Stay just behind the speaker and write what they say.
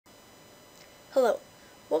Hello,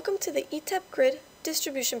 welcome to the Etap Grid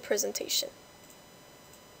distribution presentation.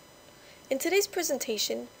 In today's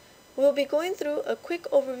presentation, we will be going through a quick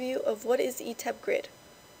overview of what is Etap Grid,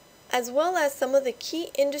 as well as some of the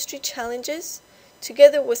key industry challenges,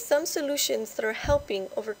 together with some solutions that are helping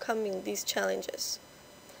overcoming these challenges.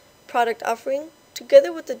 Product offering,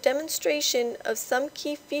 together with the demonstration of some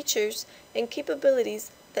key features and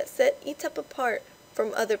capabilities that set ETAP apart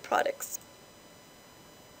from other products.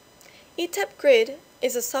 Etap Grid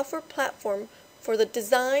is a software platform for the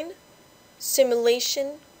design,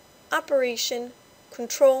 simulation, operation,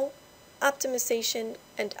 control, optimization,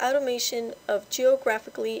 and automation of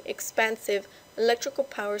geographically expansive electrical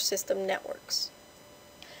power system networks.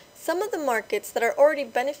 Some of the markets that are already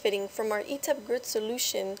benefiting from our Etap Grid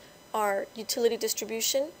solution are utility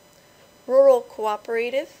distribution, rural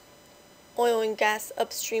cooperative, oil and gas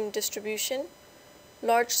upstream distribution,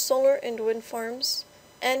 large solar and wind farms,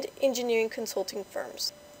 and engineering consulting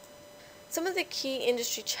firms. Some of the key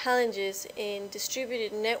industry challenges in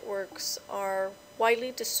distributed networks are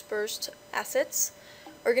widely dispersed assets.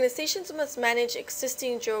 Organizations must manage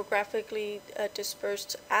existing geographically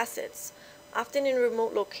dispersed assets, often in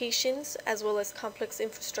remote locations, as well as complex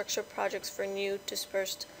infrastructure projects for new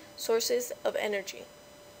dispersed sources of energy.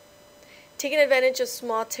 Taking advantage of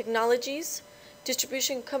small technologies,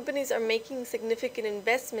 distribution companies are making significant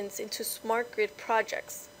investments into smart grid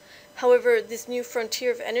projects. However, this new frontier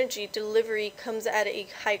of energy delivery comes at a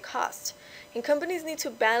high cost, and companies need to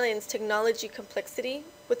balance technology complexity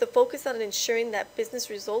with a focus on ensuring that business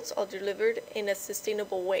results are delivered in a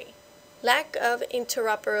sustainable way. Lack of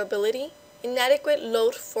interoperability, inadequate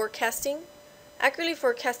load forecasting. Accurately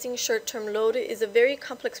forecasting short-term load is a very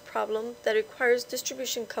complex problem that requires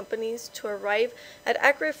distribution companies to arrive at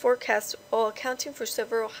accurate forecasts while accounting for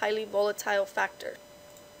several highly volatile factors.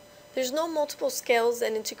 There's no multiple scales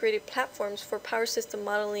and integrated platforms for power system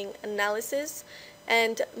modeling analysis,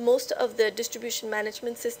 and most of the distribution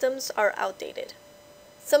management systems are outdated.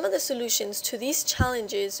 Some of the solutions to these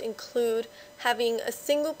challenges include having a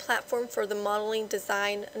single platform for the modeling,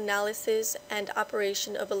 design, analysis, and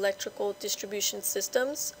operation of electrical distribution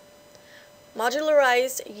systems,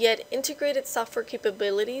 modularized yet integrated software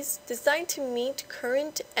capabilities designed to meet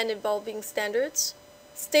current and evolving standards,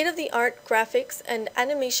 state-of-the-art graphics and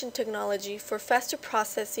animation technology for faster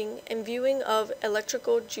processing and viewing of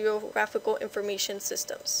electrical geographical information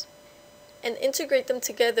systems, and integrate them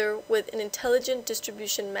together with an intelligent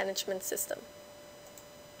distribution management system.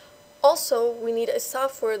 Also, we need a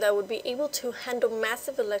software that would be able to handle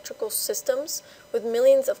massive electrical systems with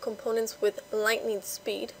millions of components with lightning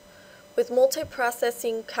speed, with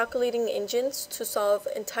multi-processing calculating engines to solve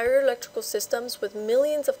entire electrical systems with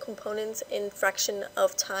millions of components in fraction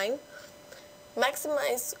of time,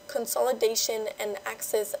 maximize consolidation and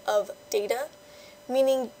access of data,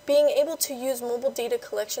 meaning being able to use mobile data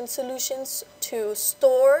collection solutions to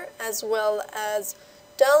store as well as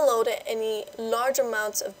download any large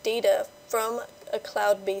amounts of data from a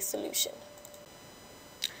cloud-based solution.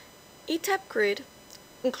 Etap Grid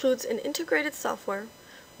includes an integrated software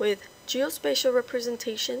with geospatial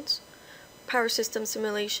representations, power system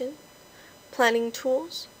simulation, planning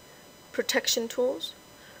tools, protection tools,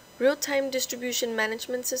 real-time distribution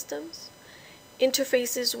management systems,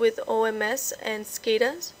 interfaces with OMS and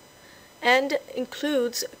SCADAs, and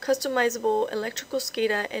includes customizable electrical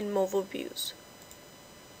SCADA and mobile views.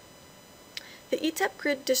 The Etap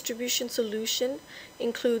Grid distribution solution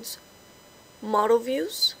includes model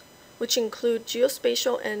views, which include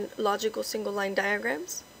geospatial and logical single-line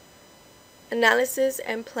diagrams, analysis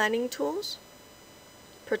and planning tools,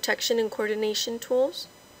 protection and coordination tools,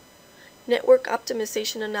 network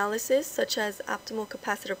optimization analysis such as optimal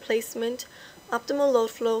capacitor placement, optimal load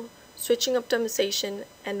flow, switching optimization,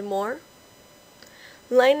 and more,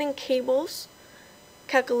 line and cables,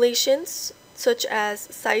 calculations such as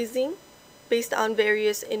sizing based on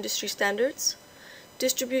various industry standards,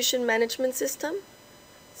 distribution management system,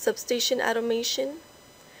 substation automation,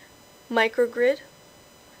 microgrid,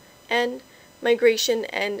 and migration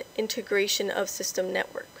and integration of system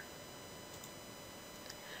network.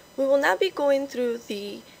 We will now be going through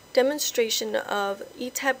the demonstration of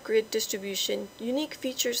Etap Grid distribution, unique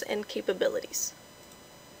features and capabilities.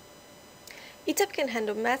 Etap can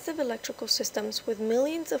handle massive electrical systems with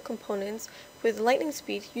millions of components with lightning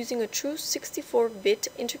speed using a true 64-bit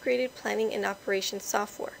integrated planning and operation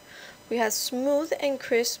software. We have smooth and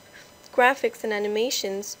crisp graphics and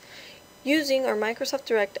animations using our Microsoft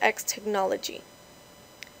DirectX technology.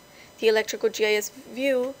 The electrical GIS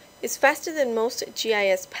view is faster than most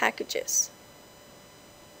GIS packages.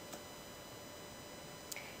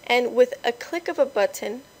 And with a click of a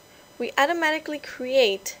button, we automatically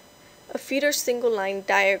create a feeder single line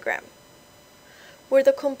diagram where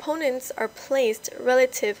the components are placed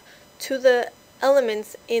relative to the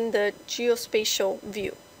elements in the geospatial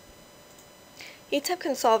view. ETAP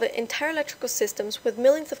can solve entire electrical systems with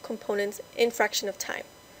millions of components in a fraction of time.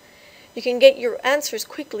 You can get your answers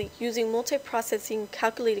quickly using multiprocessing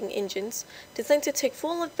calculating engines designed to take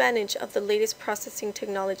full advantage of the latest processing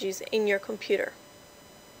technologies in your computer.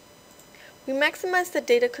 We maximize the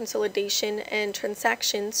data consolidation and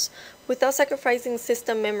transactions without sacrificing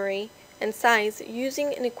system memory and size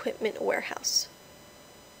using an equipment warehouse.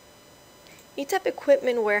 ETAP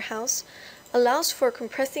Equipment Warehouse allows for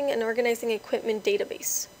compressing and organizing equipment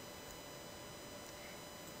database.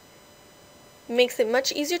 It makes it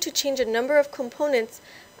much easier to change a number of components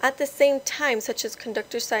at the same time, such as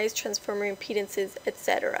conductor size, transformer impedances,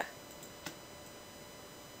 etc.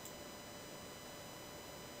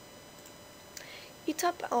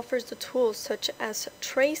 ETAP offers the tools such as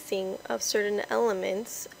tracing of certain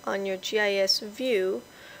elements on your GIS view,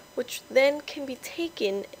 which then can be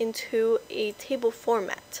taken into a table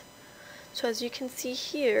format. So as you can see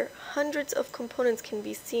here, hundreds of components can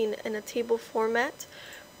be seen in a table format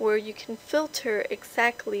where you can filter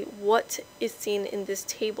exactly what is seen in this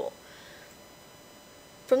table.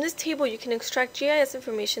 From this table, you can extract GIS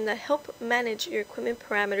information that help manage your equipment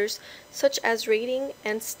parameters such as rating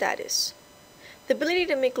and status. The ability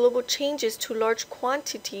to make global changes to large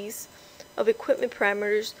quantities of equipment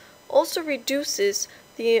parameters also reduces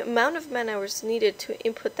the amount of man-hours needed to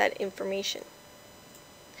input that information.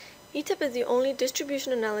 ETAP is the only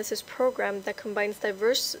distribution analysis program that combines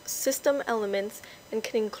diverse system elements and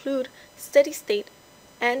can include steady state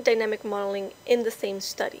and dynamic modeling in the same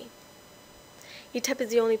study. ETAP is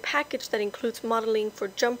the only package that includes modeling for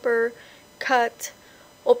jumper, cut,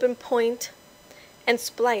 open point, and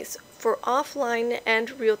splice for offline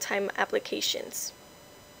and real-time applications.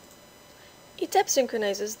 ETAP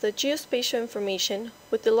synchronizes the geospatial information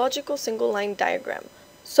with the logical single-line diagram.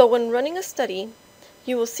 So when running a study,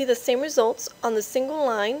 you will see the same results on the single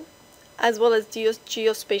line as well as the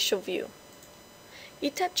geospatial view.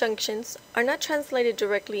 ETAP junctions are not translated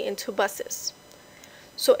directly into buses.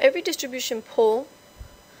 So every distribution pole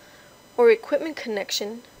or equipment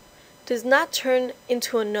connection does not turn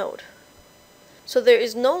into a node. So there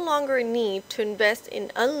is no longer a need to invest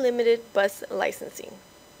in unlimited bus licensing.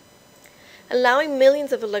 Allowing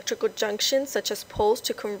millions of electrical junctions such as poles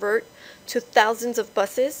to convert to thousands of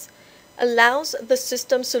buses allows the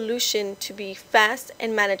system solution to be fast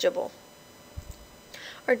and manageable.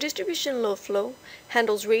 Our distribution load flow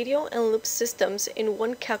handles radial and loop systems in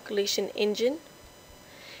one calculation engine.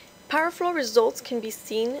 Power flow results can be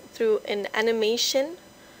seen through an animation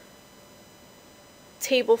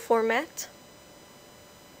table format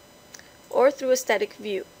or through a static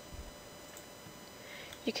view.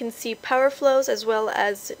 You can see power flows as well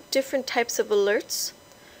as different types of alerts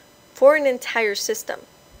for an entire system.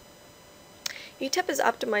 ETAP is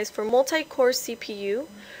optimized for multi-core CPU,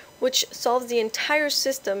 which solves the entire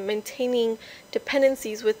system, maintaining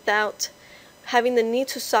dependencies without having the need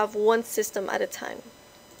to solve one system at a time.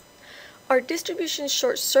 Our distribution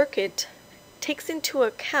short circuit takes into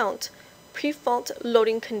account pre-fault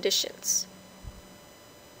loading conditions.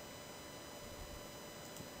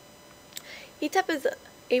 ETAP is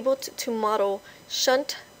able to model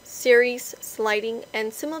shunt, series, sliding,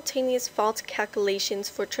 and simultaneous fault calculations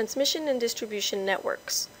for transmission and distribution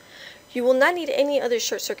networks. You will not need any other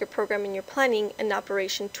short circuit program in your planning and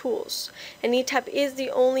operation tools, and ETAP is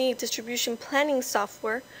the only distribution planning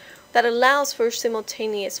software that allows for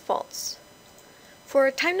simultaneous faults. For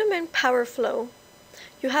a time-domain power flow,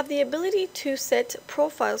 you have the ability to set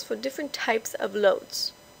profiles for different types of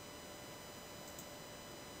loads.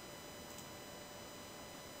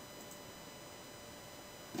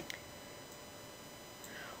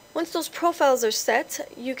 Once those profiles are set,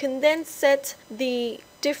 you can then set the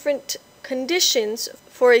different conditions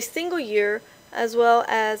for a single year as well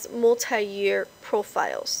as multi-year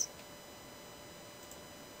profiles.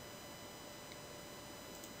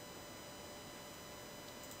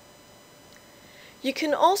 You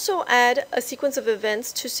can also add a sequence of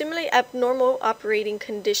events to simulate abnormal operating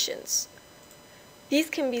conditions. These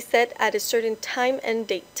can be set at a certain time and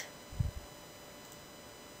date.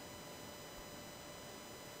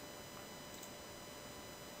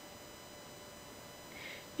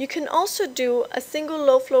 You can also do a single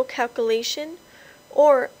load flow calculation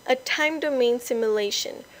or a time domain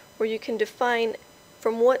simulation where you can define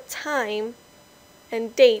from what time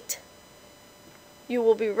and date you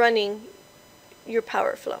will be running your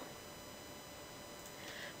power flow.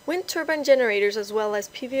 Wind turbine generators as well as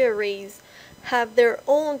PV arrays have their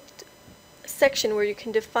own section where you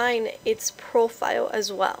can define its profile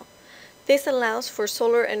as well. This allows for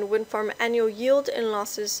solar and wind farm annual yield and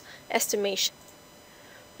losses estimation.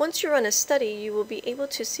 Once you run a study, you will be able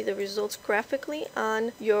to see the results graphically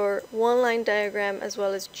on your one-line diagram as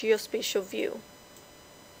well as geospatial view.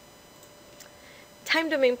 Time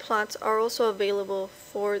domain plots are also available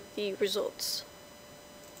for the results.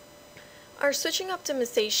 Our switching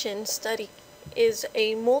optimization study is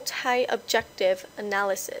a multi-objective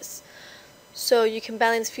analysis. So you can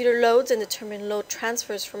balance feeder loads and determine load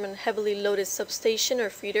transfers from a heavily loaded substation or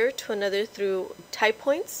feeder to another through tie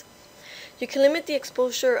points. You can limit the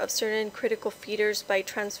exposure of certain critical feeders by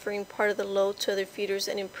transferring part of the load to other feeders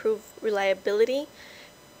and improve reliability.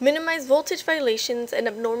 Minimize voltage violations and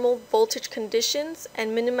abnormal voltage conditions,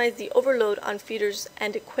 and minimize the overload on feeders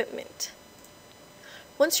and equipment.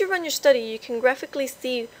 Once you run your study, you can graphically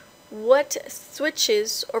see what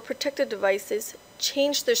switches or protected devices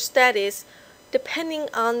change their status depending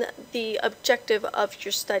on the objective of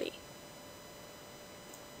your study.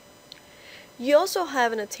 You also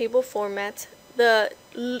have in a table format the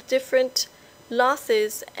different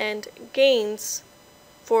losses and gains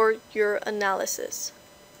for your analysis.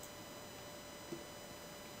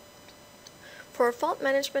 For fault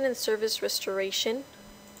management and service restoration,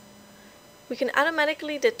 we can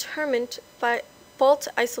automatically determine fault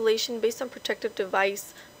isolation based on protective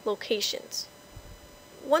device locations.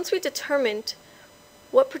 Once we determined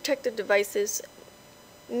what protective devices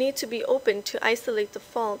need to be open to isolate the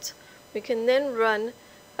fault, we can then run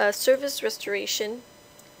a service restoration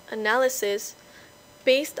analysis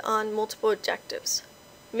based on multiple objectives.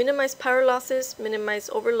 Minimize power losses, minimize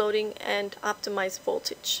overloading, and optimize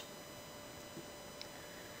voltage.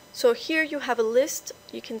 So here you have a list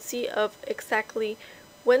you can see of exactly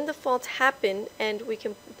when the fault happened, and we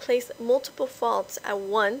can place multiple faults at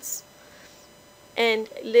once and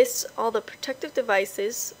list all the protective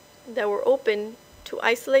devices that were open to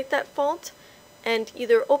isolate that fault and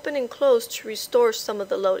either open and close to restore some of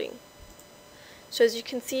the loading. So as you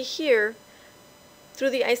can see here, through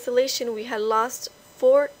the isolation we had lost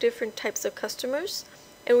 4 different types of customers,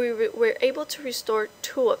 and we were able to restore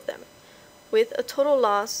 2 of them with a total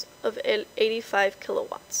loss of 85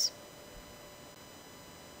 kilowatts.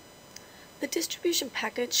 The distribution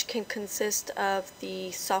package can consist of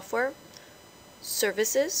the software,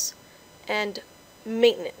 services, and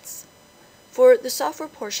maintenance. For the software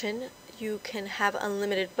portion, you can have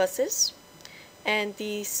unlimited buses, and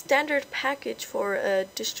the standard package for a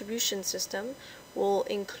distribution system will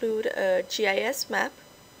include a GIS map,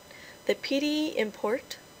 the PDE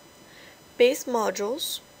import, base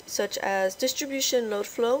modules such as distribution load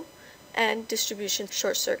flow and distribution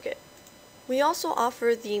short circuit. We also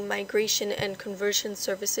offer the migration and conversion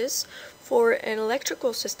services for an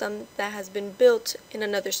electrical system that has been built in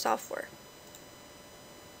another software.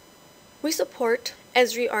 We support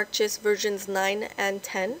Esri ArcGIS versions 9 and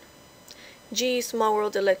 10, GE Small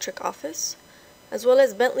World Electric Office, as well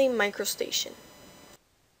as Bentley MicroStation.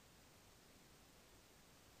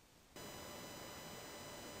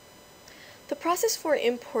 The process for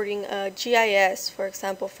importing a GIS, for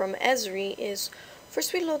example, from Esri is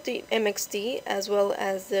first we load the MXD as well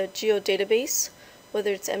as the geodatabase,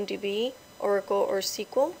 whether it's MDB, Oracle, or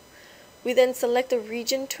SQL. We then select a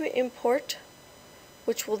region to import,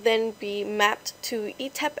 which will then be mapped to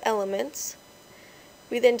ETAP elements.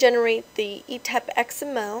 We then generate the ETAP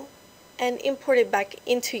XML and import it back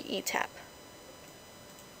into ETAP.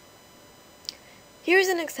 Here's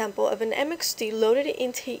an example of an MXD loaded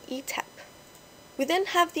into ETAP. We then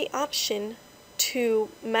have the option to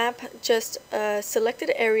map just a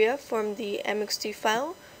selected area from the MXD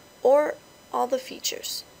file or all the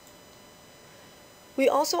features. We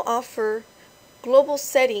also offer global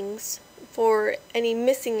settings for any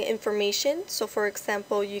missing information. So for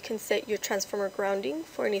example, you can set your transformer grounding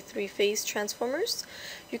for any 3-phase transformers.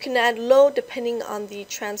 You can add load depending on the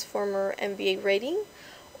transformer MVA rating,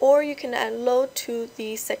 or you can add load to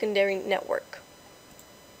the secondary network.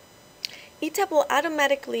 ETAP will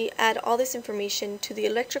automatically add all this information to the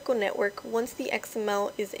electrical network once the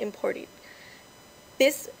XML is imported.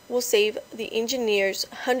 This will save the engineers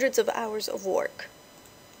hundreds of hours of work.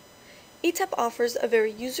 ETAP offers a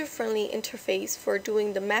very user-friendly interface for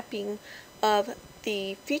doing the mapping of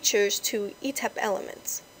the features to ETAP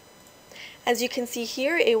elements. As you can see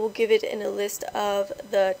here, it will give it in a list of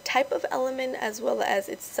the type of element as well as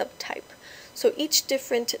its subtype. So each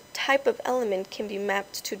different type of element can be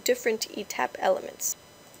mapped to different ETAP elements.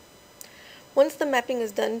 Once the mapping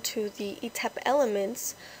is done to the ETAP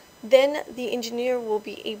elements, then the engineer will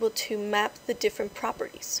be able to map the different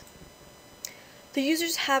properties. The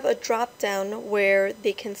users have a drop-down where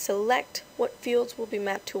they can select what fields will be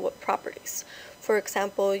mapped to what properties. For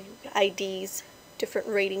example, IDs, different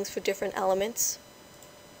ratings for different elements.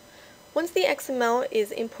 Once the XML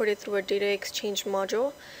is imported through our data exchange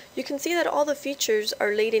module, you can see that all the features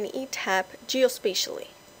are laid in ETAP geospatially.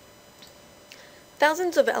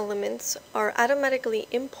 Thousands of elements are automatically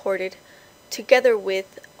imported together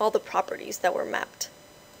with all the properties that were mapped.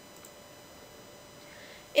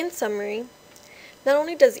 In summary, not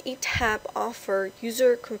only does ETAP offer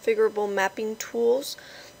user-configurable mapping tools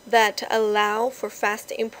that allow for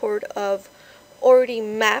fast import of already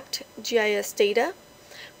mapped GIS data,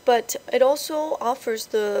 but it also offers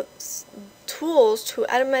the tools to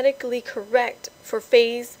automatically correct for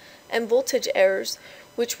phase and voltage errors,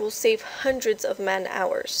 which will save hundreds of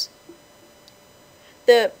man-hours.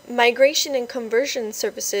 The migration and conversion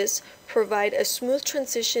services provide a smooth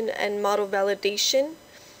transition and model validation,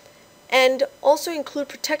 and also include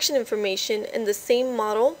protection information in the same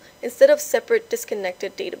model instead of separate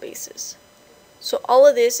disconnected databases. So all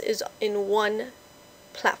of this is in one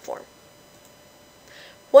platform.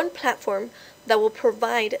 One platform that will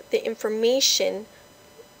provide the information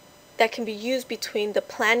that can be used between the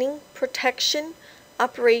planning, protection,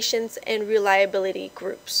 operations, and reliability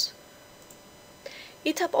groups.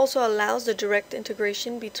 ETAP also allows the direct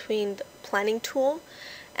integration between the planning tool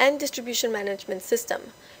and distribution management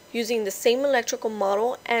system, using the same electrical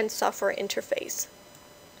model and software interface.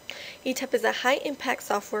 ETAP is a high-impact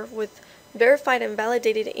software with verified and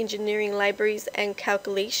validated engineering libraries and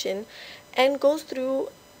calculation, and goes through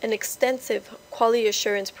an extensive quality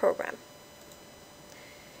assurance program.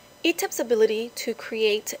 ETAP's ability to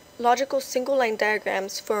create logical single-line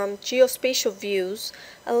diagrams from geospatial views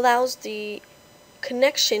allows the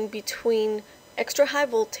connection between extra high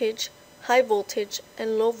voltage,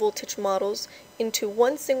 and low voltage models into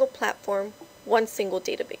one single platform, one single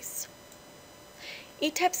database.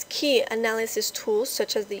 ETAP's key analysis tools,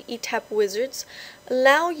 such as the ETAP Wizards,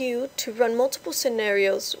 allow you to run multiple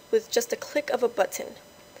scenarios with just a click of a button,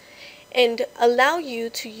 and allow you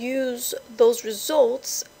to use those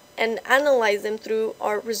results and analyze them through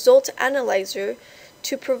our result analyzer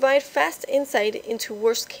to provide fast insight into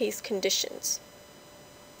worst-case conditions.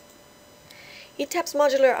 ETAP's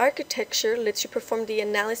modular architecture lets you perform the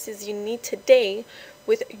analysis you need today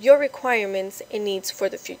with your requirements and needs for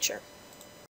the future.